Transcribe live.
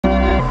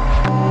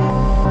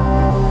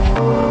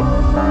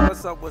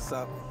what's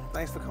up?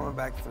 Thanks for coming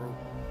back through.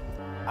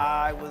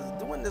 I was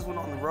doing this one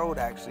on the road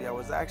actually. I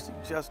was actually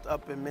just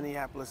up in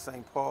Minneapolis,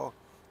 St. Paul,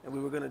 and we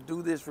were gonna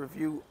do this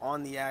review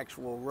on the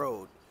actual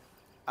road.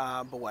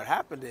 But what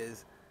happened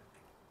is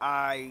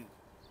I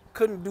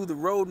couldn't do the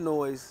road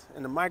noise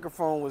and the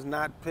microphone was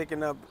not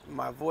picking up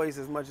my voice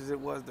as much as it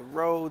was the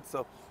road.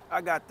 So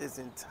I got this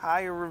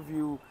entire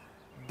review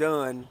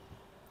done,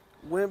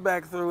 went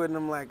back through it and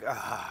I'm like,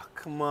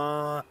 come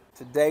on.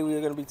 Today we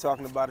are gonna be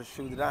talking about a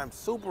shoe that I'm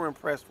super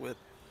impressed with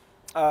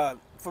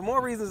for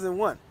more reasons than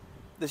one.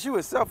 The shoe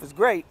itself is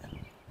great,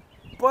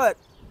 but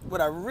what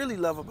I really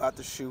love about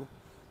the shoe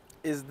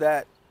is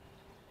that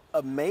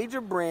a major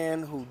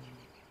brand who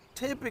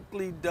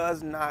typically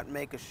does not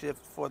make a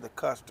shift for the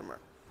customer,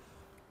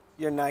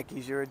 your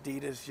Nikes, your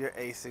Adidas, your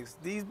Asics,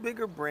 these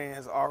bigger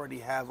brands already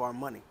have our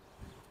money.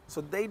 So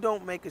they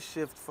don't make a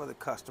shift for the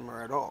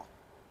customer at all.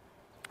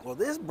 Well,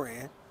 this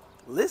brand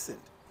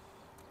listened,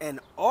 and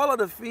all of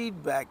the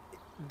feedback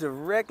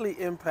directly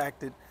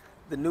impacted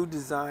the new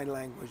design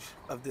language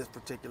of this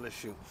particular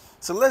shoe.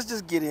 So let's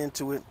just get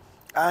into it.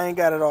 I ain't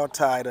got it all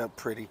tied up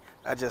pretty.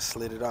 I just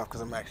slid it off because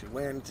I'm actually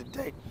wearing it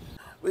today.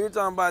 We're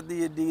talking about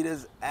the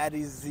Adidas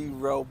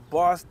Adizero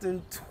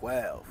Boston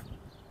 12.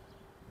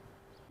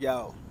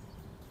 Yo,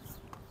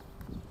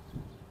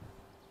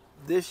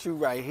 this shoe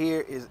right here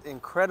is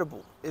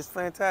incredible. It's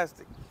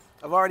fantastic.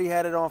 I've already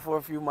had it on for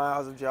a few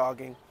miles of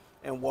jogging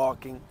and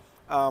walking.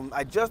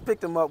 I just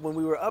picked them up when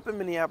we were up in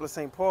Minneapolis,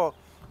 St. Paul.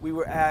 We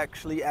were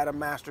actually at a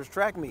Masters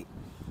track meet.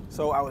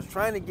 So I was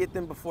trying to get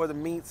them before the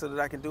meet so that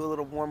I could do a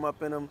little warm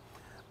up in them,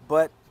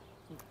 but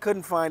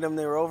couldn't find them.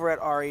 They were over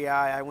at REI.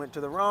 I went to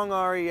the wrong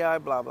REI,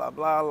 blah, blah,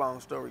 blah. Long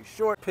story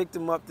short, picked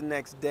them up the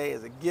next day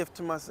as a gift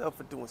to myself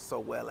for doing so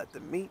well at the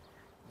meet.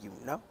 You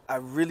know, I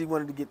really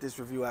wanted to get this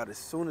review out as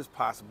soon as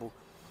possible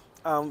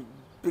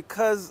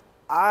because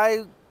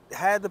I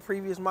had the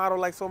previous model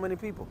like so many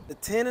people. The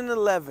 10 and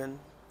 11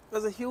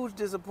 was a huge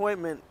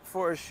disappointment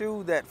for a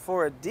shoe that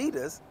for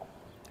Adidas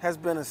has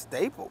been a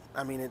staple.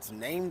 I mean, it's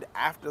named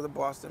after the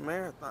Boston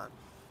Marathon.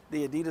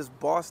 The Adidas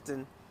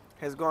Boston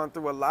has gone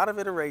through a lot of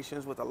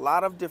iterations with a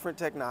lot of different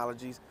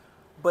technologies,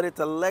 but it's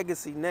a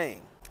legacy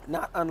name,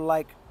 not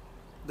unlike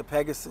the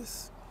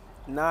Pegasus,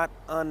 not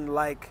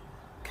unlike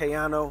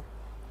Kayano.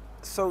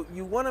 So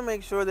you want to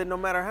make sure that no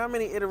matter how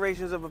many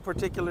iterations of a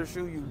particular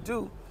shoe you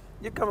do,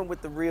 you're coming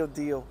with the real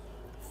deal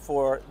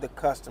for the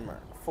customer,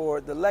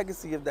 for the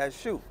legacy of that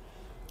shoe.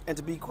 And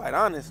to be quite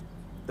honest,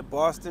 the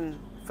Boston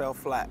fell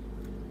flat,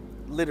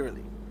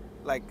 literally.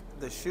 Like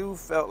the shoe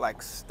felt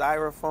like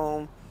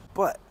styrofoam,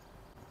 but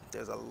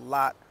there's a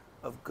lot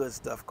of good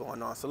stuff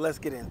going on. So let's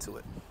get into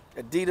it.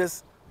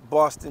 Adidas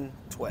Boston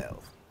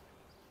 12.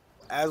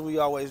 As we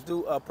always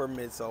do, upper,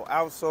 midsole,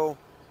 outsole.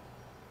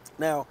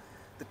 Now,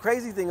 the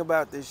crazy thing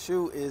about this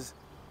shoe is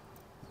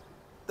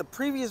the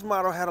previous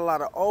model had a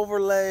lot of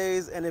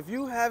overlays, and if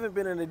you haven't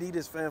been an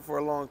Adidas fan for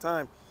a long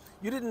time,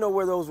 you didn't know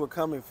where those were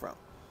coming from.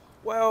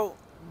 Well,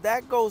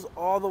 that goes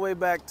all the way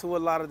back to a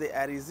lot of the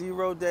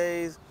Adizero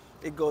days.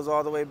 It goes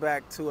all the way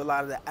back to a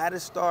lot of the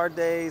Adistar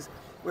days.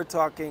 We're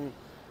talking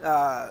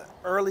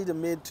early to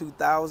mid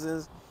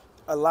 2000s.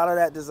 A lot of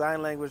that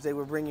design language they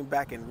were bringing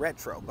back in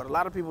retro, but a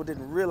lot of people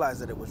didn't realize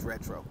that it was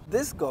retro.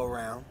 This go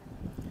around,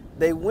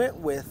 they went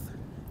with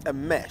a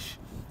mesh.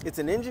 It's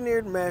an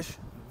engineered mesh,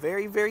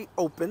 very, very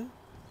open,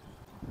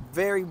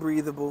 very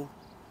breathable.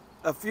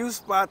 A few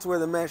spots where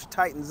the mesh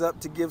tightens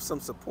up to give some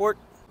support.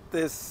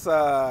 This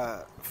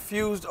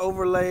fused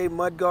overlay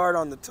mudguard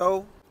on the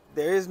toe.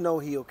 There is no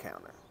heel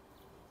counter.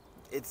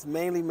 It's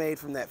mainly made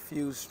from that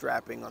fused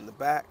strapping on the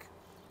back.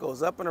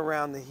 Goes up and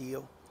around the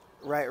heel,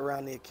 right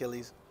around the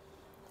Achilles.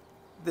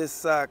 This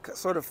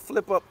sort of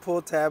flip up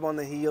pull tab on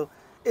the heel.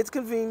 It's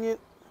convenient,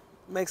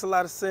 makes a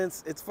lot of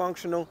sense, it's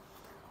functional,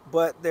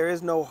 but there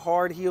is no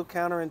hard heel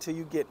counter until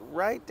you get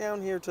right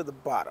down here to the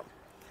bottom.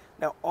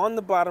 Now on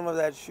the bottom of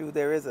that shoe,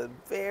 there is a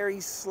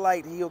very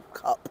slight heel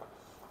cup.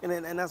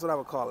 And that's what I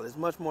would call it. It's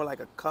much more like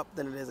a cup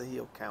than it is a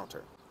heel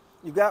counter.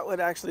 You got what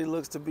actually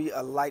looks to be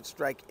a light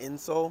strike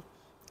insole.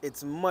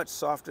 It's much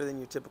softer than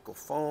your typical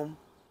foam.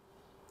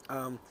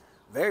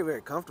 Very,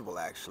 very comfortable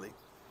actually.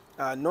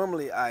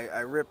 Normally I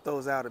rip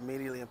those out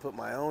immediately and put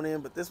my own in,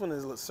 but this one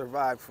has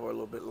survived for a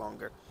little bit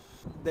longer.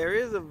 There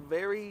is a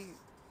very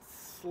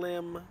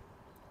slim,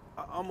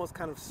 almost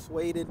kind of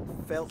suede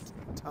felt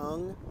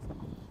tongue,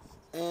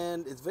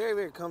 and it's very,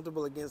 very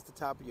comfortable against the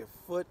top of your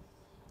foot.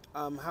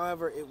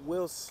 However, it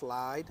will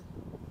slide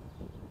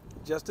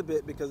just a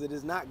bit because it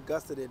is not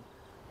gusseted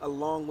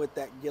along with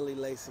that gilly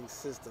lacing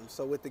system.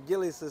 So with the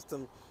gilly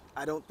system,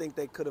 I don't think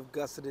they could have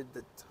gusseted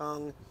the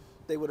tongue.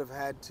 They would have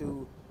had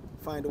to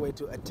find a way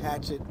to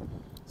attach it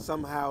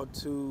somehow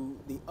to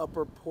the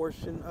upper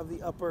portion of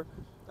the upper,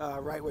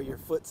 right where your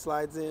foot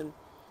slides in.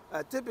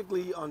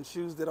 Typically on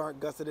shoes that aren't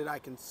gusseted, I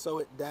can sew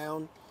it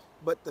down,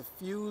 but the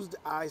fused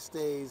eye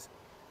stays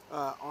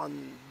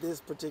on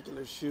this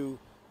particular shoe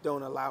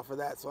don't allow for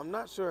that. So I'm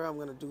not sure how I'm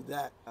gonna do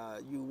that.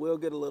 You will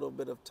get a little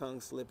bit of tongue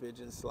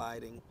slippage and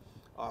sliding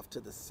off to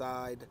the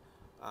side.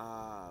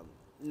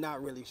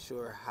 Not really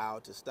sure how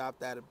to stop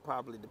that. It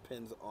probably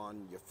depends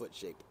on your foot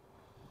shape.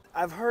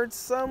 I've heard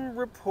some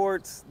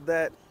reports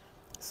that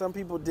some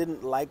people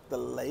didn't like the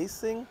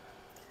lacing.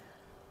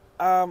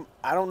 I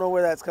don't know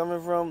where that's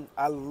coming from.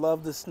 I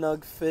love the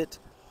snug fit.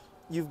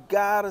 You've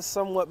got to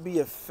somewhat be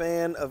a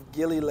fan of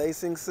ghillie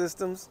lacing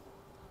systems.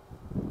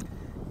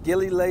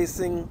 Ghillie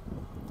lacing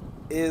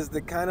is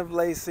the kind of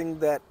lacing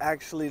that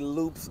actually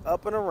loops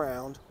up and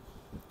around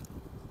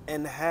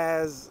and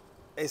has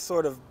a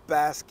sort of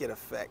basket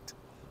effect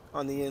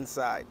on the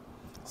inside.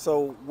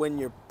 So when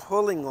you're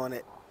pulling on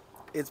it,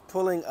 it's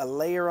pulling a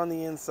layer on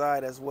the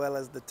inside as well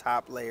as the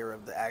top layer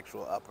of the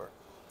actual upper.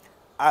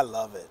 I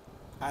love it.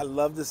 I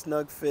love the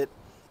snug fit.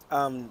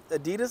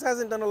 Adidas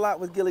hasn't done a lot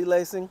with ghillie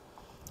lacing.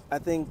 I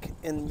think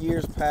in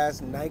years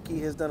past, Nike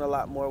has done a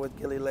lot more with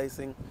ghillie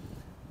lacing,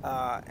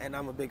 and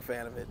I'm a big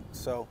fan of it.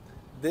 So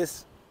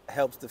this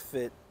helps the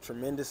fit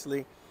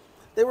tremendously.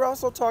 They were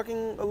also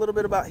talking a little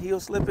bit about heel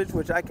slippage,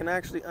 which I can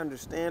actually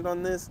understand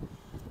on this.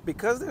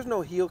 Because there's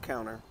no heel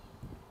counter,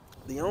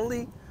 the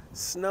only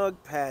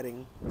snug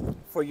padding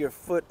for your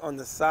foot on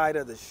the side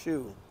of the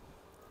shoe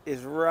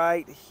is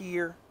right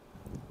here.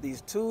 These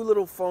two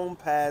little foam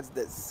pads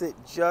that sit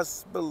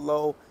just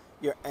below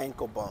your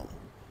ankle bone,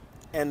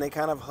 and they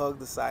kind of hug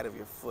the side of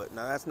your foot.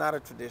 Now that's not a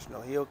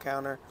traditional heel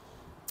counter,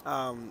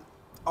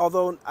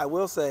 although I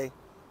will say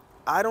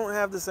I don't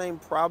have the same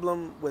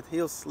problem with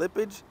heel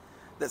slippage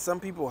that some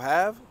people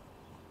have,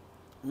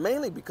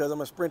 mainly because I'm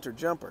a sprinter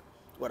jumper.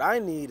 What I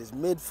need is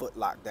midfoot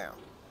lockdown.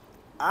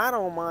 I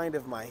don't mind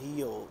if my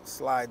heel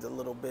slides a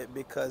little bit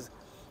because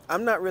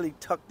I'm not really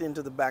tucked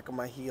into the back of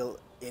my heel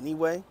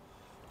anyway.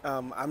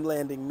 I'm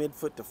landing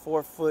midfoot to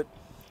forefoot.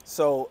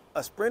 So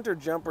a sprinter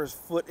jumper's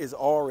foot is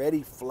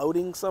already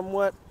floating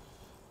somewhat.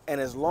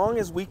 And as long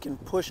as we can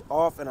push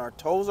off and our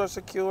toes are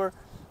secure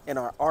and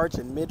our arch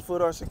and midfoot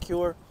are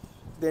secure,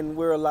 then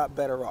we're a lot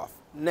better off.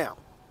 Now,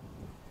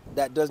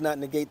 that does not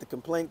negate the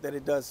complaint that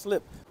it does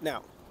slip.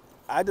 Now,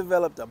 I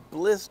developed a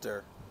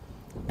blister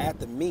at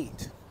the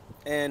meet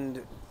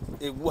and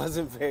it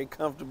wasn't very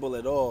comfortable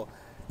at all.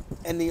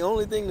 And the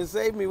only thing to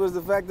save me was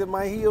the fact that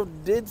my heel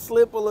did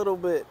slip a little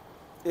bit.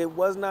 It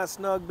was not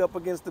snugged up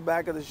against the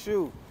back of the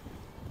shoe.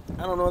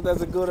 I don't know if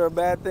that's a good or a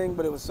bad thing,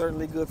 but it was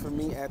certainly good for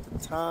me at the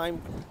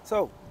time.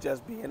 So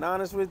just being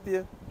honest with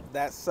you,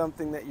 that's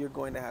something that you're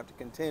going to have to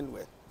contend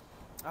with.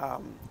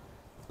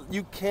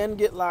 You can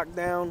get locked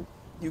down.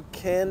 You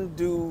can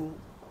do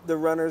the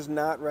runner's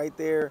knot right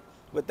there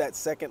with that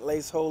second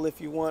lace hole if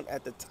you want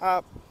at the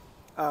top.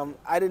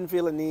 I didn't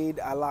feel a need.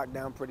 I locked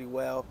down pretty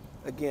well.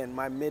 Again,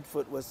 my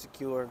midfoot was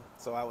secure,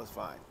 so I was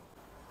fine.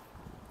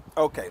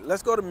 Okay,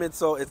 let's go to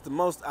midsole. It's the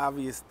most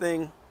obvious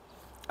thing.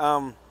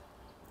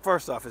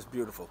 First off, it's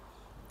beautiful.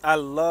 I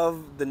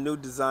love the new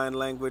design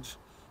language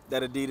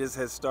that Adidas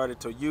has started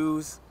to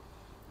use.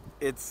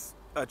 It's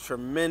a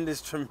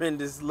tremendous,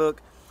 tremendous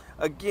look.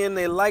 Again,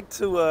 they like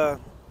to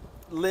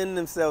lend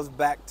themselves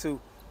back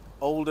to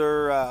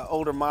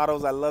older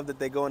models. I love that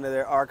they go into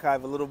their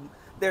archive a little.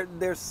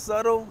 They're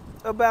subtle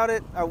about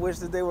it. I wish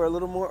that they were a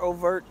little more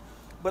overt.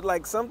 But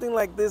like something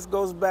like this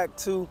goes back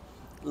to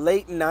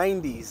late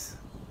 90s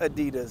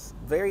Adidas.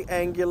 Very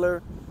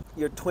angular,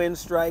 your twin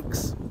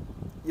strikes,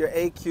 your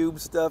A-cube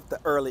stuff, the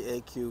early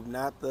A-cube,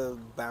 not the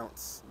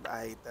bounce.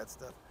 I hate that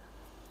stuff.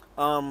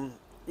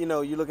 You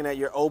know, you're looking at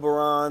your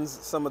Oberons,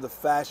 some of the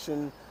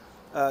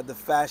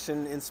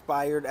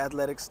fashion-inspired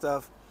athletic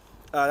stuff.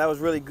 That was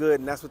really good,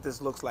 and that's what this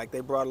looks like.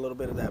 They brought a little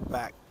bit of that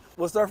back.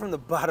 We'll start from the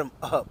bottom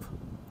up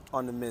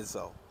on the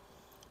midsole.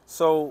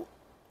 So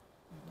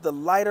the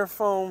lighter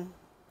foam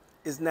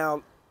is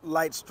now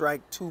Light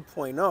Strike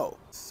 2.0.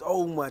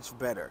 So much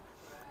better.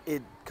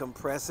 It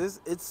compresses,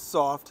 it's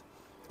soft.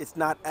 It's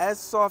not as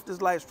soft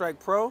as Light Strike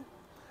Pro,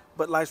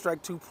 but Light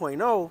Strike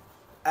 2.0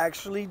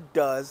 actually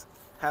does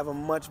have a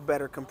much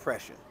better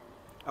compression,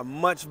 a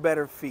much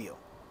better feel.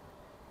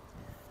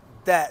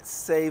 That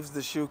saves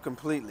the shoe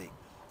completely.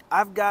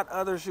 I've got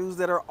other shoes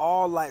that are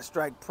all Light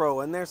Strike Pro,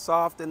 and they're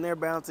soft and they're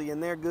bouncy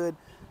and they're good.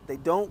 They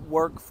don't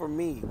work for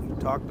me. We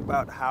talked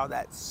about how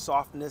that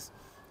softness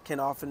can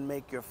often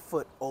make your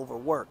foot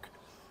overwork.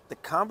 The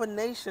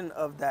combination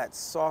of that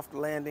soft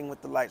landing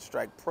with the Light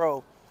Strike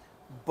Pro,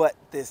 but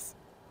this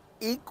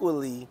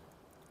equally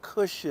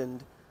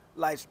cushioned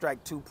Light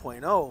Strike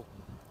 2.0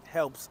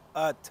 helps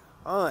a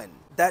ton.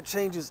 That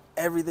changes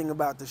everything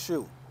about the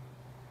shoe.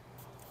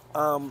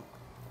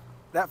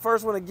 That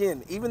first one,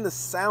 again, even the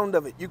sound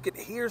of it, you could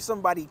hear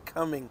somebody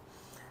coming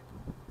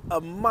a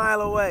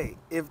mile away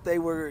if they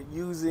were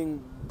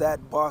using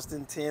that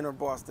Boston 10 or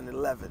Boston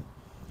 11.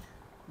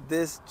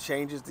 This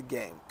changes the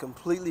game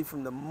completely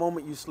from the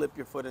moment you slip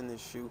your foot in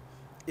this shoe.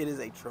 It is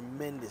a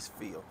tremendous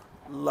feel.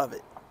 Love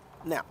it.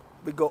 Now,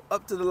 we go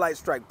up to the Light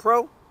Strike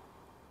Pro.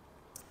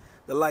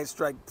 The Light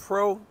Strike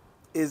Pro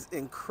is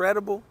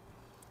incredible.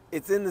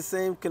 It's in the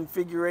same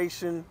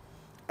configuration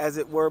as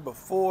it were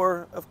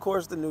before. Of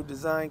course, the new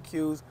design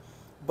cues,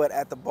 but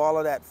at the ball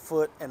of that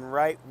foot and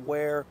right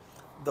where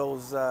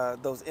those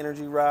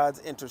energy rods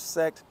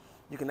intersect,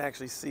 you can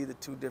actually see the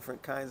two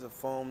different kinds of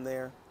foam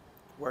there.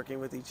 working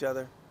with each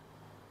other.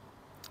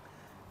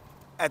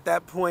 At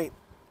that point,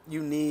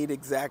 you need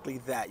exactly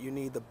that. You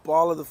need the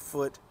ball of the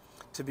foot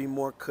to be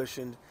more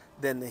cushioned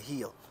than the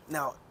heel.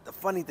 Now, the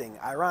funny thing,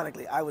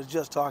 ironically, I was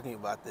just talking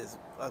about this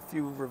a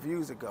few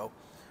reviews ago,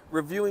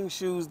 reviewing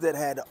shoes that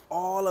had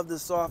all of the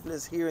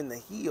softness here in the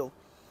heel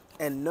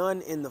and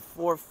none in the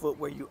forefoot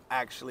where you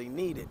actually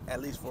need it,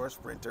 at least for a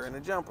sprinter and a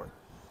jumper.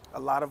 A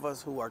lot of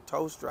us who are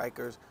toe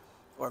strikers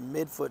or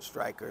midfoot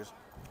strikers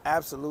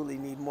absolutely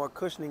need more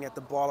cushioning at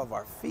the ball of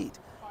our feet.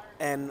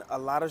 And a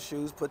lot of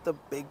shoes put the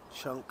big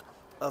chunk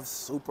of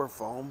super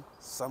foam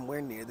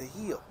somewhere near the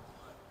heel.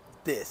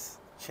 This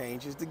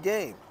changes the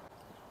game.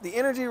 The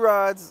energy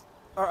rods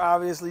are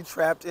obviously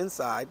trapped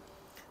inside.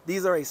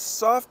 These are a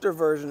softer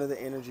version of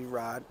the energy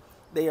rod.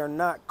 They are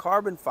not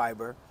carbon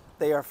fiber,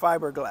 they are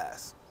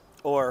fiberglass,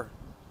 or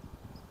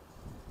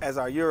as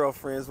our Euro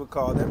friends would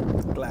call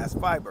them, glass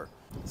fiber.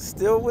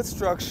 Still with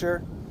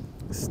structure,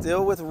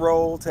 still with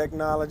roll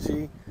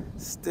technology,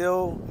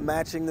 still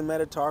matching the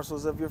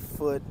metatarsals of your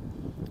foot,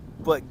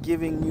 but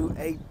giving you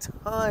a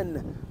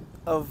ton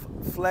of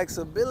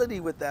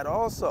flexibility with that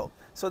also.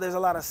 So there's a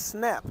lot of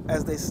snap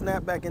as they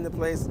snap back into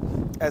place,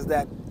 as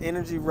that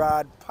energy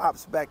rod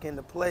pops back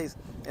into place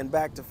and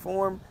back to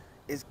form.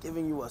 It's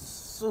giving you a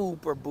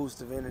super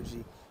boost of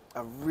energy.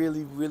 I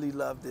really, really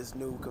love this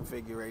new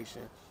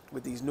configuration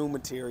with these new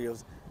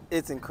materials.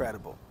 It's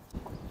incredible.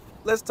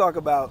 Let's talk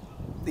about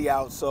the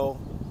outsole.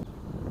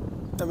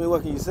 I mean,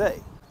 what can you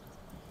say?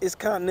 It's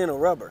Continental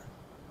rubber.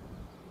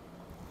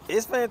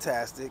 It's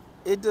fantastic.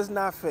 It does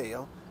not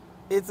fail.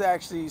 It's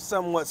actually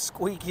somewhat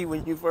squeaky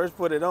when you first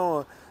put it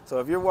on. So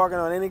if you're walking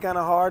on any kind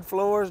of hard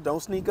floors,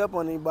 don't sneak up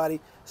on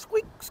anybody.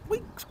 Squeak,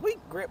 squeak, squeak,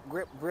 grip,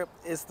 grip, grip.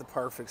 It's the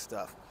perfect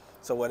stuff.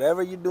 So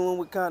whatever you're doing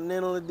with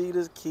Continental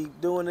Adidas, keep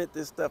doing it.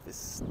 This stuff is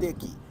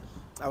sticky.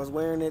 I was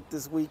wearing it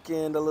this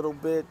weekend a little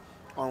bit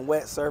on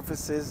wet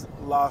surfaces,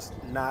 lost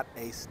not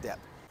a step.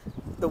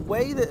 The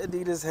way that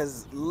Adidas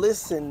has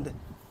listened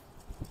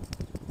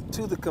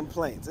to the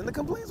complaints, and the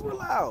complaints were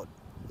loud.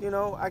 You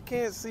know, I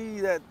can't see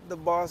that the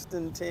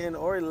Boston 10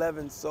 or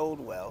 11 sold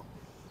well.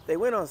 They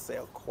went on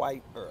sale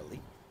quite early.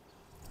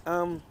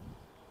 And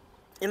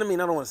I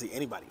mean, I don't want to see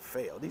anybody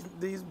fail.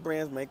 These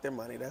brands make their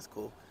money, that's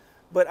cool.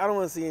 But I don't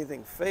want to see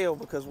anything fail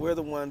because we're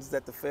the ones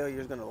that the failure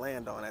is going to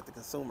land on at the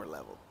consumer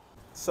level.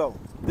 So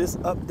this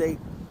update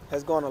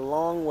has gone a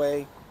long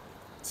way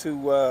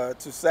to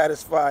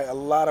satisfy a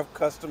lot of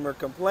customer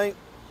complaint.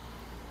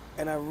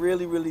 And I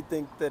really, really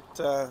think that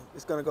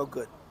it's going to go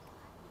good.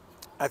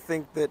 I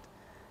think that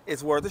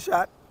it's worth a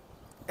shot.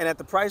 And at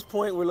the price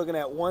point, we're looking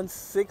at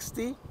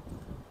 $160.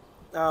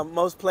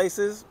 Most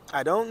places.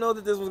 I don't know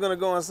that this was going to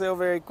go on sale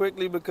very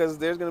quickly because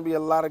there's going to be a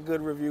lot of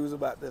good reviews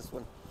about this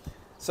one.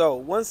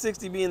 So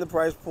 $160 being the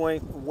price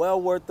point,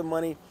 well worth the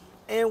money.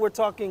 And we're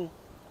talking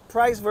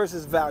price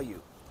versus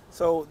value.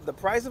 So the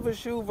price of a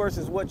shoe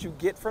versus what you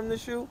get from the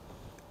shoe,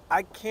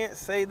 I can't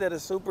say that a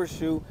super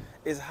shoe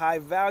is high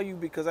value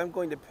because I'm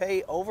going to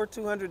pay over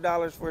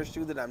 $200 for a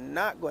shoe that I'm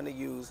not going to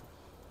use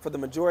for the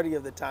majority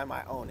of the time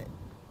I own it.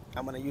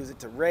 I'm going to use it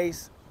to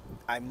race.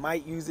 I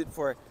might use it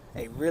for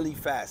a really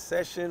fast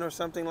session or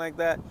something like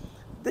that.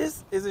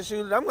 This is a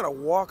shoe that I'm going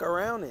to walk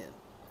around in.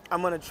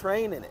 I'm going to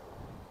train in it.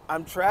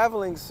 I'm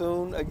traveling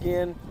soon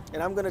again,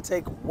 and I'm going to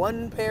take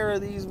one pair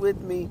of these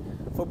with me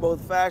for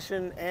both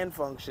fashion and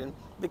function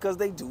because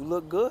they do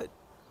look good.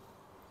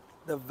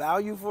 The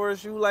value for a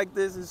shoe like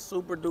this is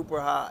super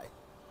duper high.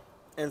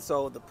 And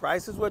so the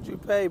price is what you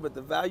pay, but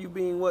the value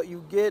being what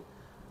you get,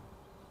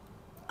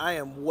 I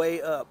am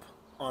way up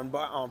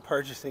on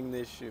purchasing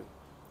this shoe.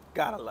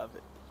 Gotta love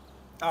it.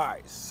 All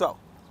right, so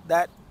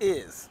that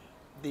is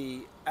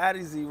the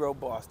Adizero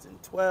Boston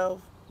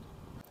 12.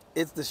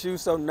 It's the shoe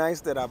so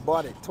nice that I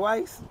bought it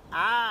twice.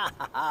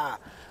 I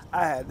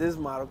had this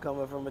model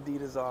coming from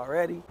Adidas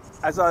already.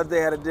 I saw that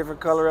they had a different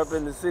color up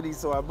in the city,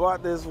 so I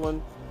bought this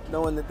one,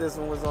 knowing that this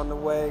one was on the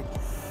way.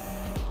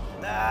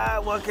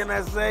 What can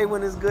I say?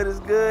 When it's good, it's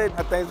good.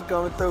 Thanks for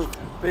coming through.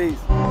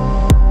 Peace.